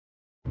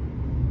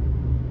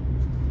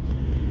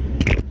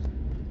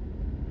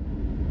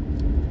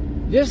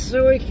just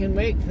so we can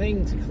make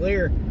things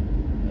clear.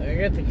 I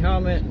got the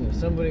comment and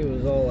somebody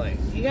was all like,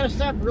 you gotta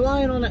stop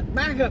relying on that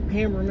backup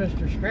camera,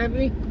 Mr.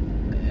 Scrappy.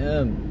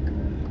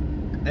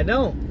 I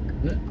don't.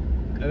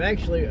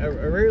 I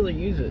rarely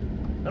use it.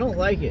 I don't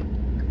like it.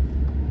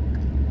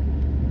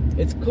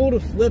 It's cool to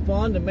flip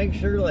on to make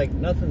sure like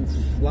nothing's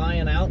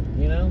flying out,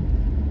 you know?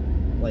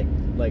 Like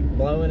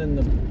blowing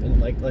in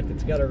like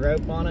it's got a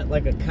rope on it,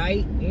 like a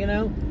kite, you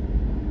know?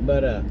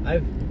 But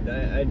I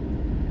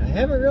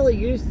haven't really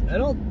used. I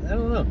don't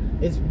know.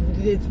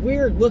 It's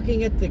weird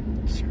looking at the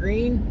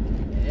screen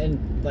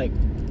and like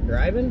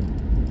driving.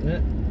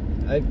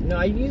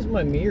 I use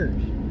my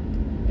mirrors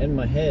and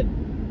my head.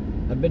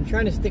 I've been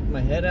trying to stick my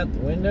head out the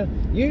window.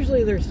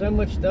 Usually there's so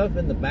much stuff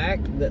in the back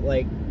that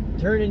like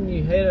turning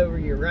your head over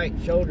your right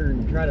shoulder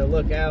and try to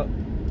look out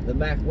the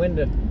back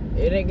window,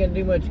 it ain't gonna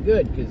do much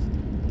good because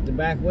the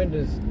back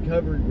window's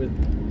covered with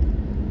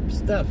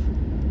stuff.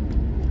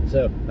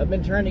 So I've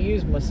been trying to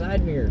use my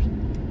side mirrors,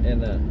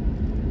 and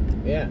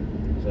yeah.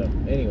 So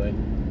anyway,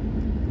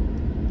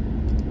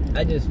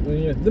 I just,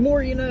 the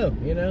more you know,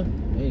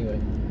 Anyway,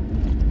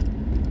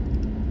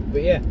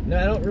 but yeah, no,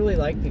 I don't really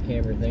like the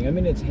camera thing. I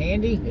mean, it's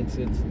handy, it's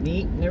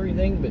neat and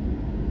everything, but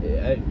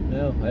I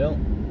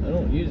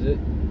don't use it.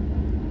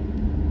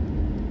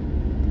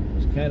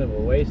 It's kind of a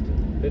waste of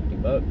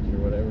 $50 or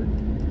whatever.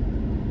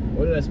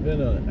 What did I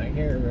spend on it? I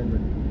can't remember.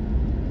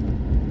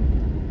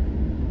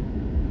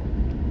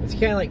 It's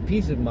kind of like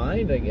peace of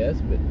mind, I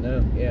guess, but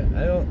no, yeah,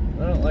 I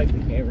don't like the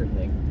camera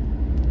thing.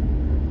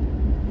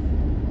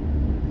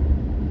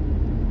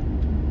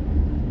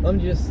 I'm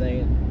just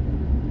saying.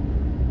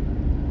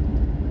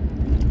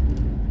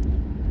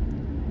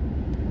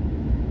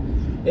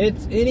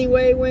 It's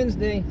anyway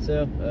Wednesday,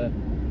 so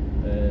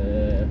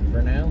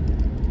for now.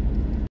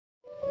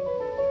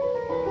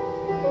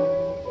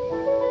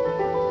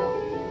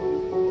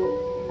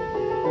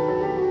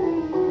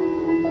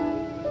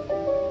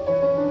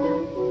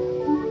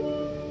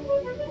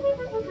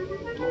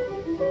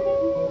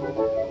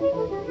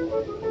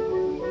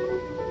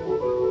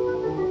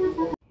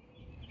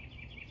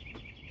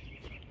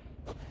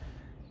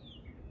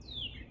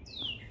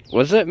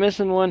 Was that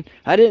missing one?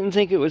 I didn't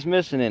think it was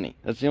missing any.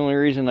 That's the only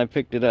reason I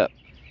picked it up.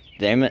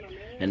 Damn it.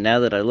 And now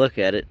that I look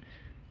at it,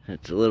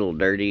 it's a little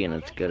dirty and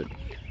it's good.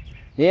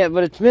 Yeah,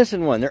 but it's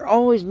missing one. They're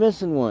always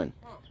missing one.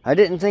 I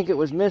didn't think it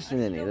was missing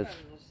any.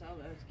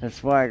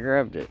 That's why I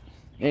grabbed it.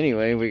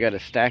 Anyway, we got a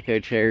stack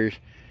of chairs.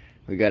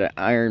 We got an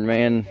Iron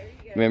Man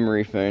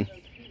memory foam.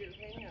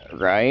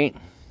 Right?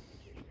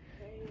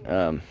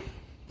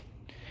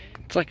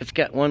 It's like it's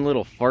got one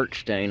little fart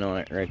stain on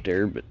it right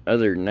there, but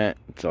other than that,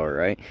 it's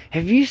alright.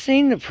 Have you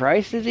seen the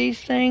price of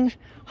these things?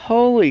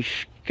 Holy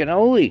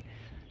cannoli.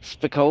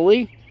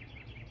 Spicoli.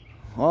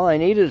 All I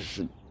need is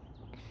some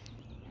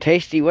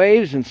tasty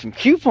waves and some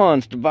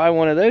coupons to buy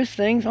one of those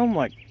things. Oh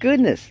my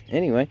goodness.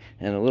 Anyway,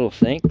 and a little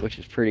sink, which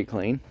is pretty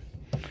clean.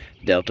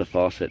 Delta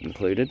faucet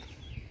included.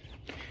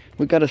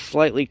 We got a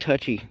slightly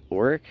touchy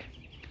Oric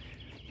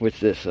with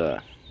this,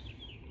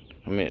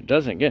 I mean, it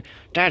doesn't get...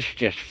 That's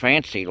just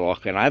fancy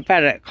looking. I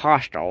bet it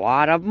cost a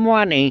lot of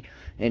money.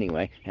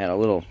 Anyway, and a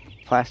little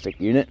plastic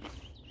unit.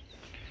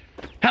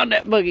 How'd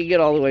that buggy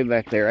get all the way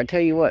back there? I tell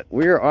you what,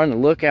 we're on the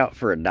lookout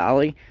for a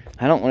dolly.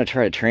 I don't want to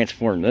try to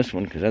transform this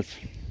one because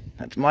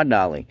that's my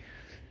dolly.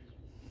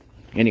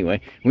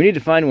 Anyway, we need to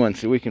find one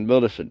so we can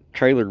build us a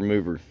trailer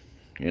mover.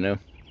 You know,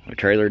 a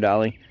trailer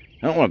dolly.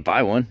 I don't want to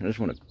buy one. I just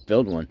want to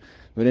build one.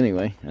 But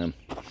anyway,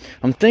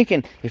 I'm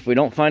thinking if we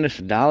don't find us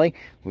a dolly,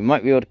 we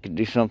might be able to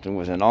do something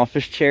with an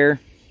office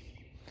chair,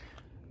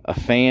 a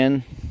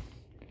fan,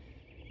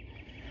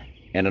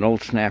 and an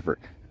old snapper.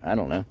 I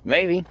don't know.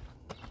 Maybe.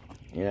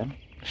 Yeah.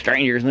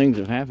 Stranger things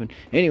have happened.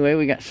 Anyway,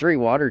 we got 3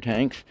 water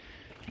tanks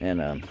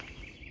and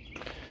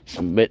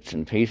some bits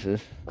and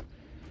pieces.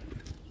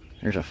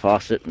 There's a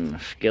faucet and a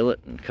skillet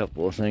and a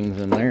couple of things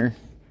in there.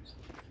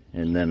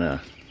 And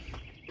then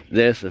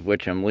this, of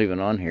which I'm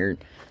leaving on here.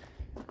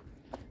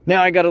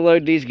 Now I got to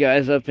load these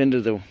guys up into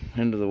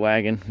the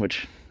wagon,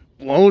 which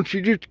won't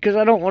you just, because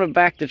I don't want to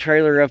back the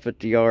trailer up at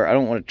the yard. I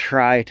don't want to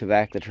try to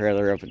back the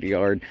trailer up at the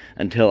yard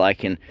until I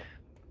can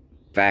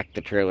back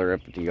the trailer up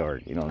at the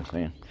yard. You know what I'm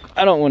saying?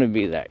 I don't want to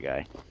be that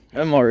guy.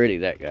 I'm already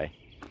that guy.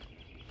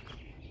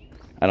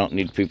 I don't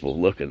need people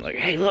looking like,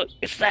 hey, look,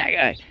 it's that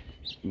guy.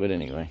 But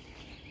anyway.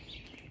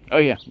 Oh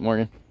yeah,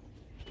 morning.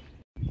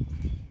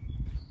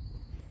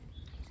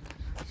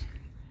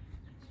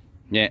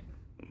 Yeah,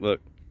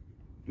 look.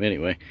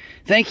 Anyway,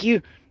 thank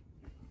you,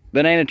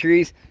 banana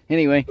trees.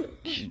 Anyway,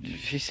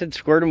 she said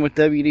squirt them with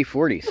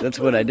WD-40, so that's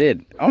what I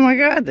did. Oh my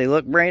God, they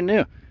look brand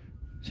new.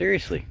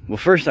 Seriously. Well,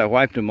 first I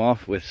wiped them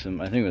off with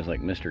some, I think it was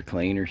like Mr.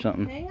 Clean or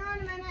something. Hang on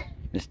a minute.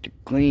 Mr.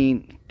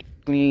 Clean,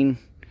 Clean.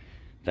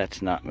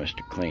 That's not Mr.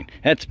 Clean.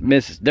 That's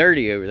Mrs.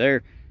 Dirty over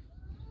there.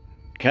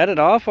 Cut it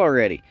off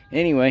already.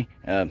 Anyway.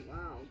 Wow,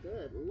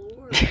 good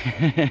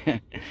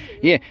Lord.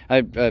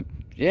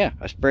 Yeah,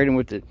 I sprayed them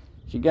with the,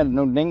 she got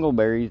no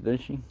dingleberries,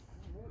 does she?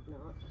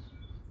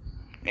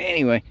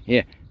 Anyway,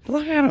 yeah,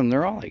 look at them.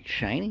 They're all like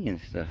shiny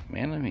and stuff,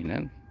 man. I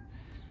mean,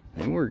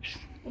 that works.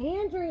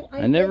 Andrew,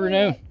 I never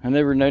knew. I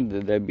never knew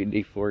the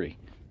WD-40.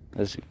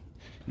 That's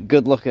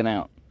good looking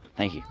out.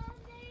 Thank you.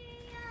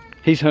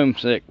 He's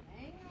homesick.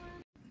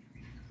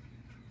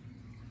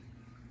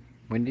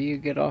 When do you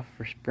get off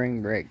for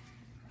spring break?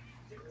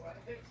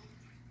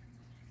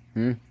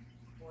 Hmm?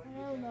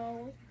 I don't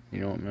know. You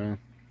don't know?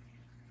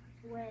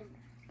 When?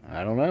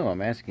 I don't know.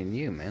 I'm asking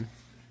you, man.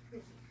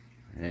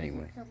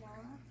 Anyway.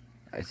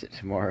 Tomorrow? Is it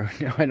tomorrow?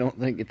 No, I don't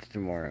think it's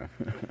tomorrow.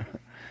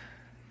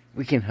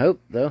 We can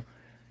hope, though.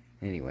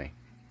 Anyway.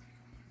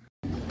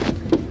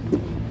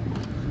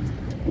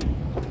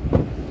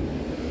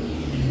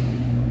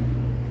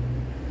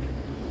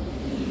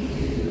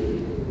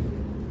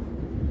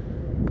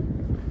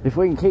 If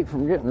we can keep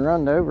from getting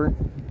run over.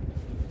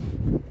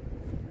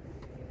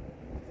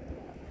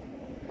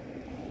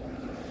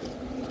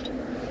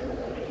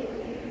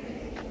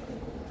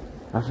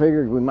 I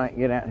figured we might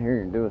get out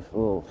here and do a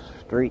little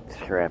street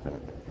scrapping,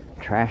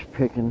 trash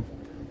picking,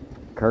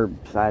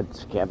 curbside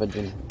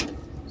scavenging.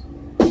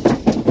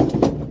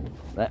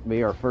 That'd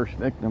be our first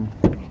victim.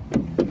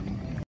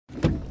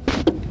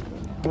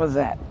 What's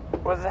that?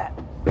 What's that?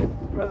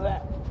 What's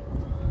that?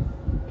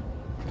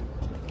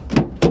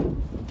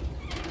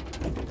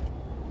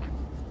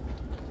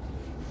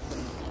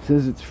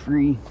 Says it's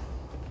free.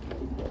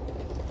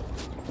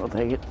 I'll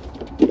take it.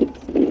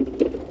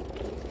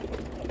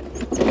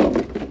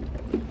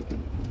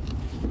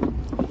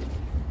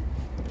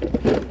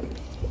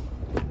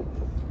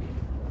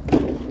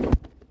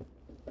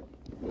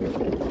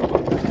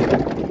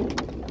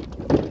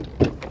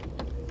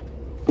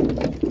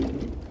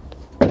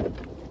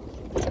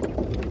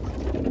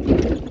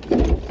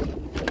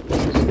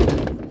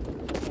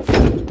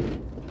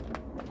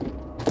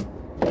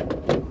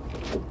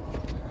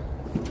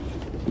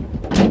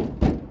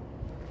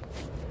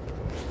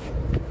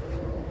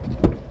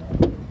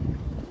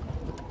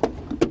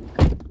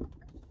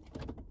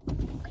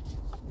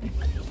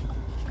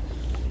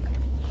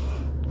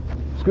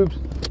 Scoops.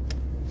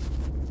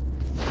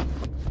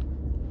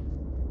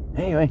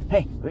 Anyway,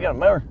 hey, we got a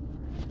mower.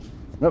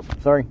 Nope,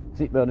 sorry.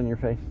 Seatbelt in your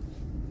face.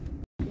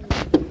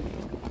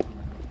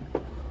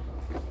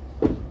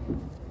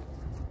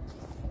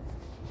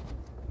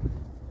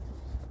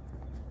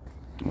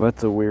 Well,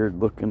 that's a weird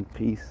looking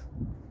piece.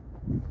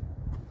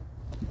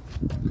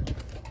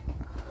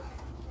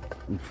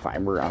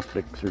 Fiber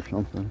optics or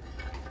something.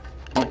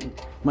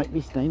 Might be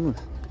stainless.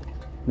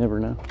 Never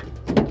know.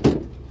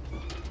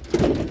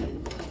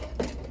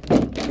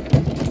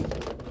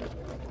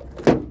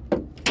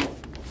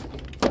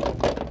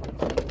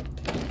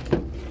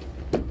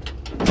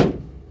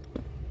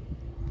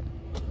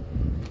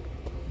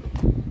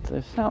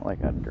 It sounds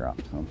like I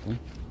dropped something.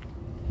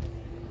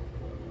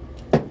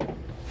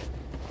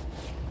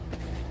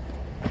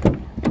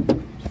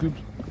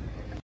 Scoops.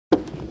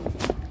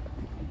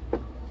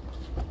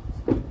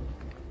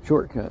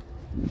 Shortcut.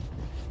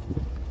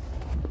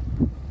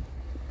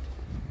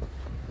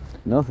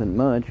 Nothing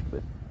much,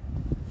 but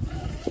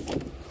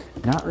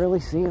not really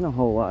seeing a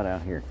whole lot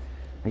out here.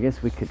 I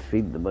guess we could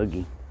feed the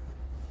buggy.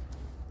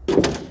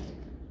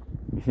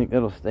 You think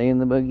that'll stay in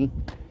the buggy?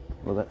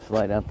 Will that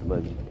slide out the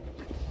buggy?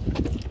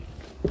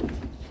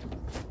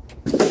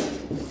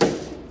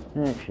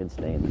 It should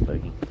stay in the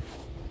buggy.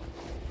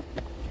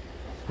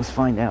 Let's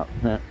find out.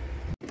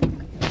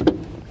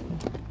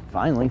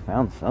 Finally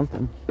found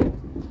something.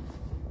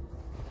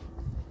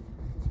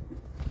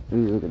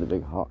 Ooh, look at the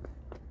big hawk.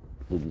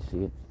 Did you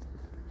see it?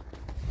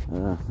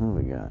 What do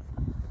we got?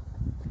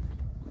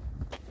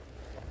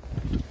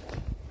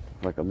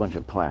 Like a bunch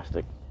of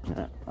plastic.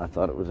 I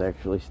thought it was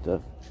actually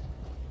stuff.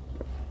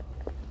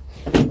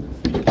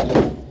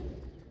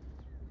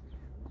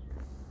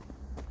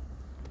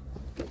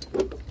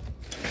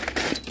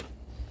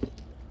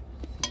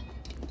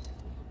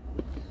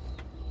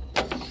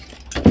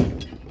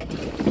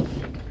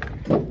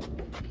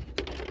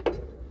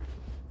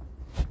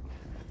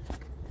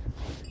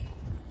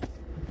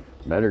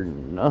 Better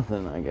than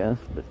nothing, I guess,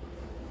 but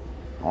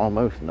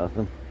almost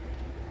nothing.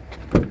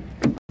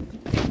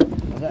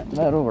 Is that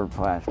metal or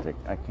plastic?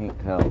 I can't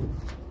tell.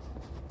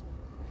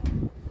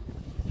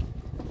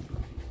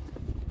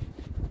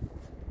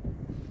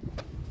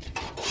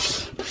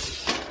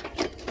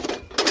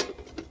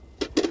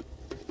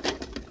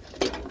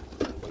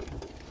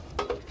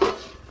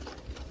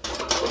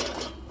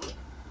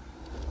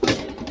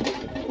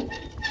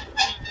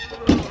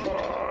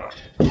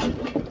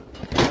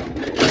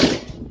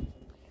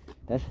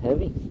 That's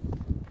heavy.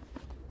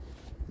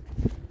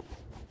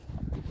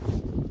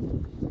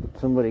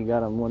 Somebody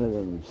got him one of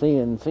them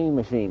CNC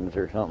machines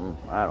or something.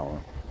 I don't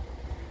know.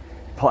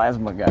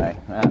 Plasma guy.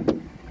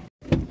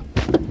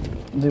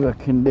 Do a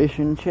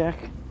condition check.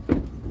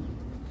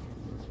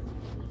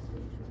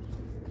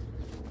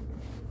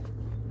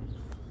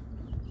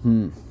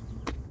 It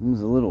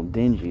was a little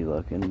dingy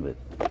looking, but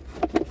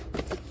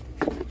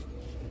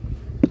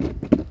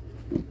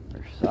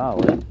they're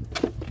solid.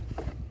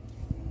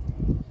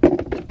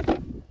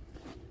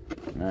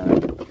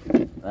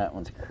 That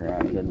one's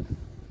cracked.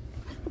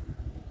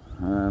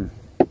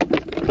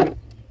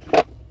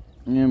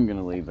 Yeah, I'm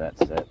gonna leave that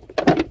set.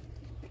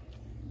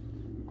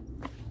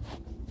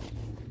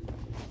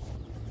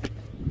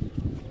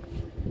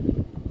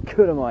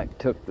 Could have like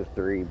took the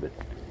 3, but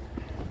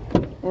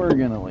we're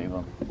gonna leave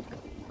them.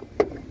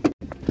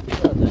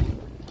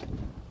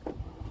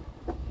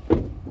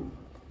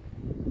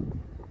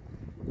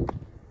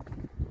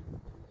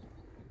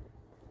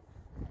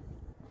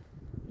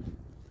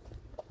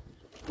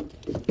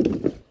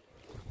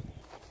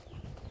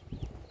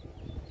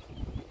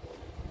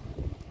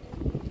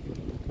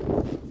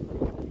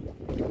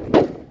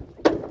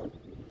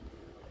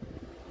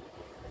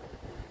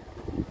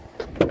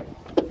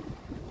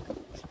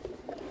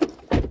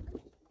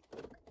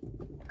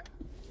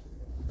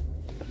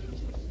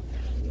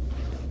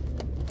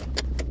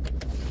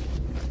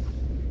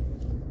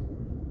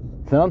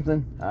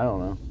 Something, I don't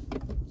know.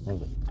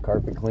 Was it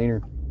carpet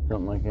cleaner?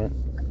 Something like that.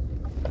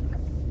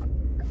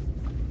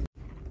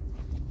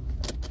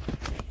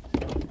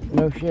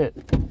 No shit.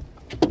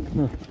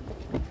 Huh.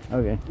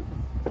 Okay.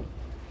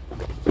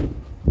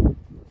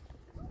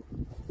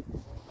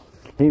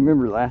 Hey,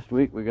 remember last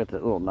week we got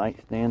that little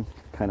nightstand?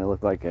 Kind of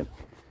looked like an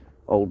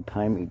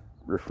old-timey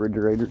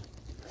refrigerator.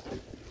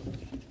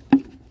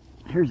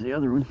 Here's the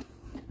other one.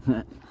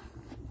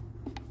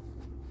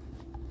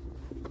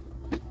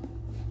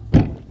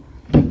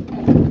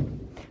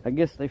 I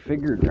guess they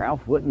figured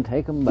Ralph wouldn't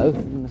take them both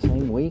in the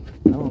same week.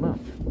 I don't know.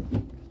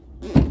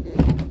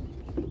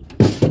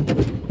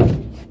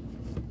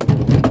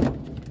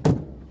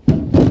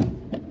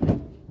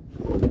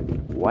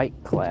 White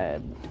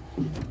clad.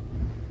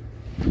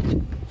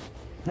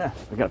 Yeah,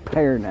 we got a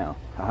pair now.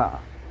 Haha.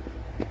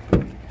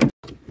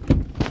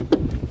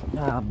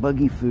 Ah,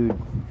 buggy food.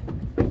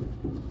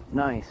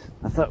 Nice.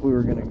 I thought we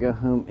were gonna go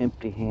home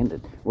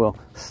empty-handed. Well,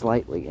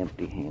 slightly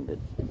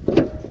empty-handed.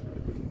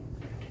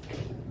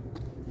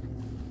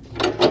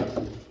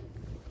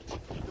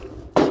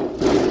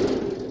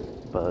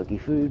 Buggy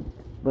food,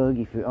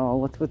 buggy food. Oh,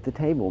 what's with the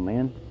table,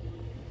 man?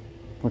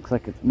 Looks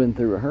like it's been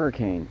through a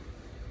hurricane.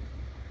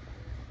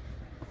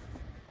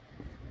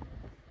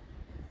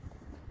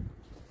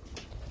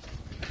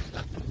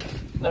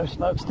 No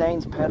smoke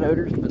stains, pet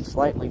odors, but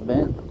slightly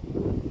bent.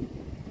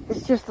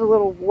 It's just a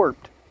little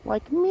warped,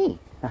 like me.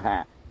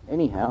 Haha.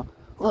 Anyhow,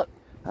 look,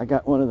 I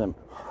got one of them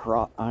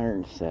wrought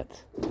iron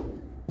sets.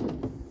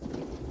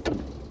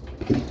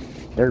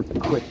 They're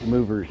quick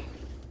movers.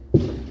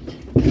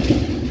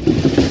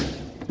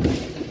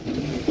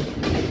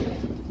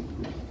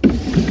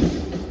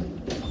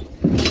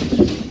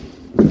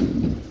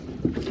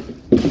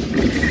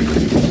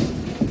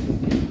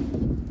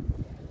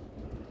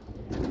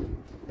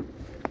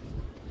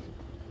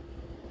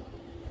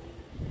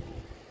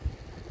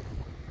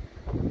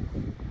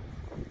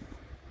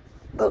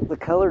 Look, the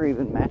color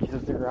even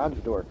matches the garage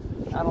door.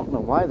 I don't know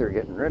why they're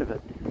getting rid of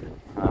it.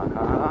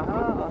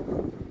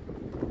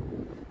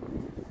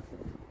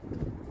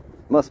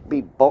 Must be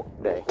bulk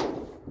day.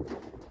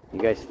 You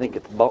guys think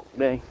it's bulk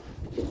day?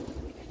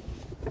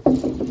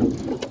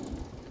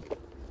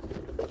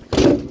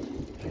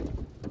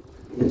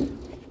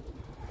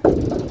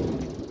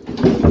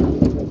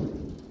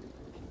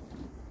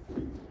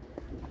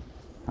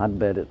 I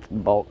bet it's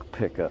bulk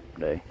pickup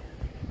day.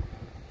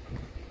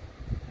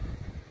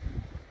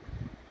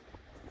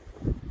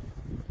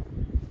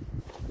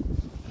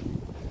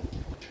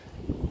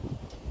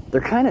 They're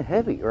kind of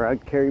heavy, or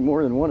I'd carry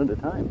more than one at a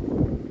time.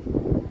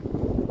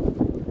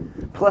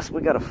 Plus,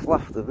 we gotta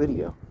fluff the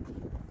video.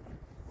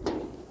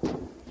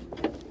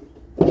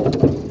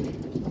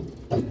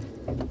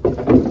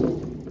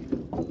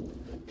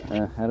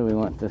 How do we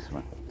want this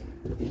one?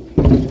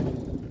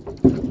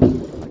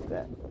 Like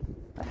that,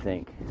 I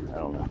think. I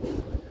don't know.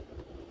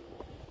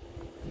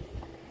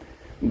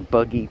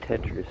 Buggy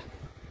Tetris.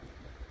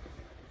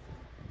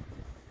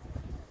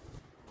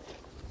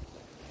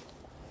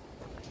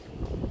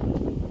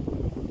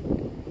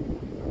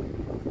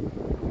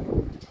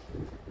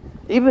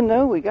 Even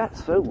though we got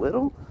so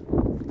little,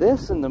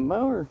 this and the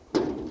mower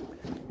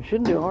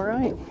should do all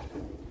right.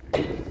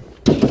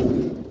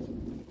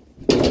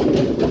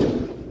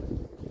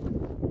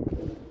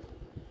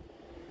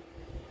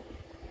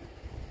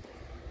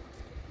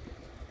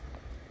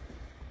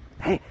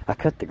 Hey, I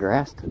cut the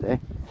grass today.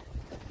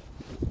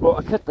 Well,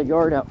 I cut the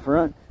yard out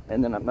front,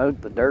 and then I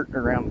mowed the dirt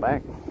around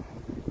back.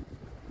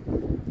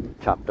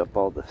 Chopped up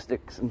all the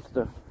sticks and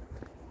stuff.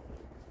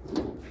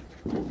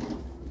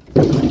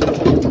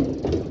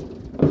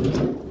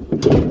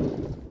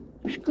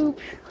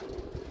 Scoops.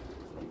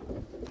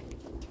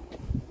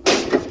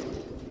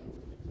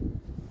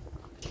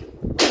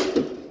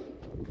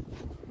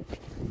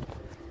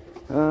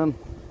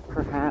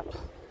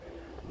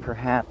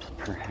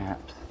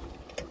 Perhaps.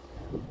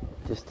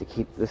 Just to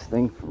keep this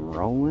thing from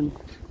rolling.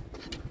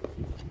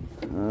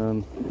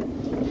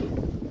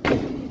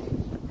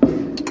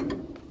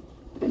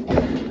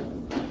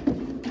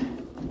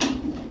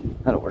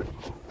 That'll work.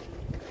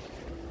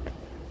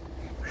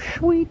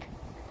 Sweet.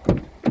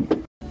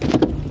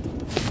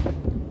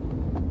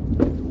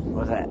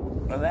 What's that?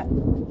 What's that?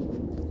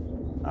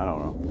 I don't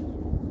know.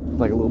 It's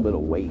like a little bit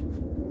of weight.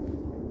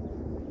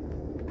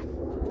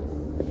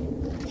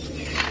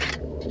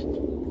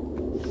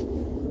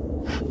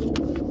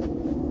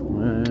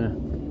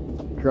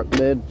 truck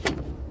bed.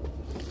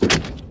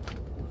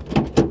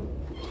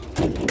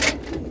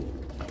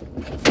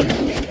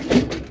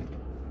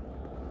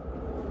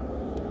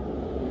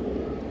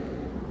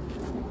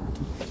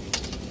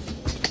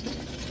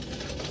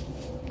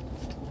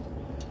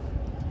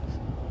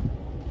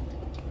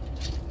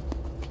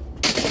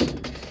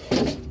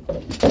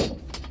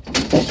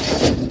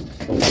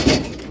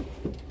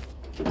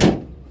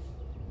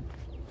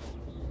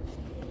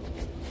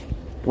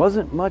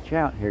 Wasn't much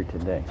out here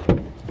today.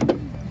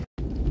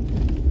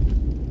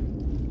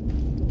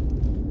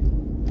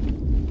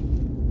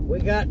 We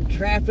got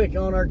traffic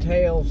on our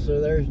tail,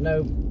 so there's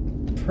no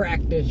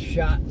practice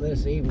shot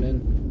this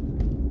evening.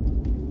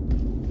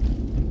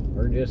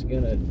 We're just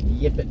gonna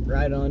yip it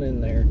right on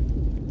in there.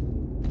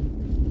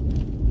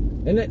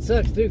 And it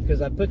sucks too,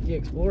 because I put the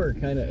Explorer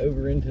kind of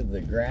over into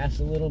the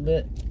grass a little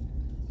bit,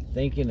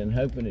 thinking and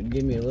hoping it'd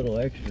give me a little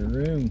extra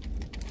room.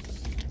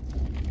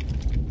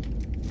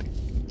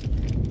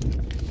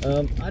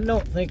 I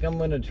don't think I'm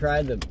going to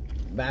try to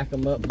back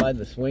them up by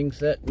the swing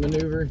set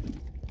maneuver.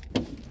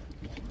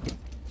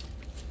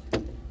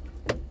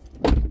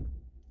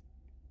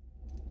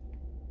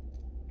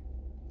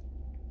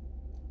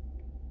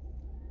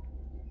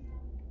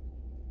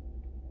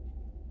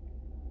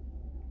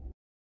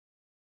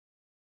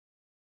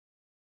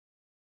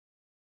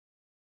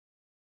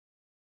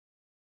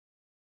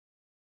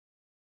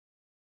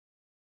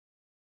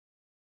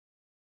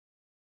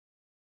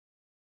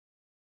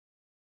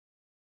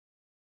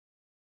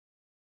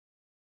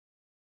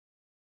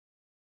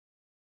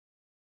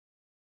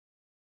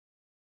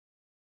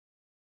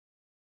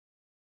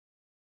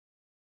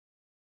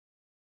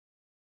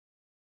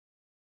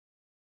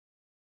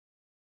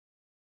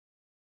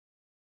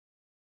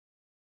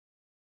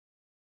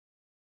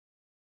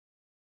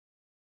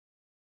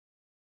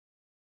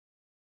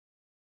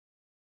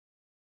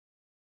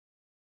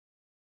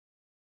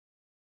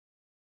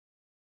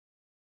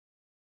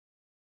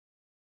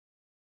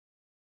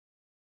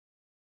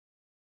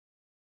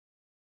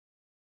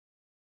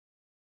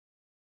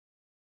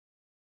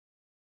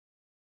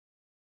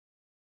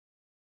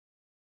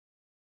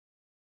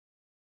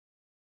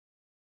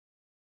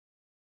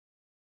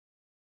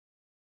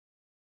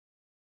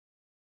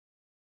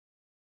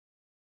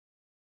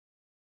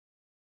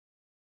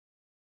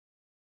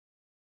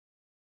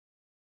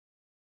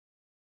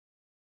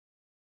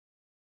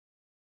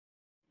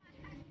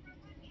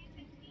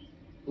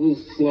 A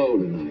little slow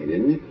tonight,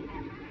 isn't it?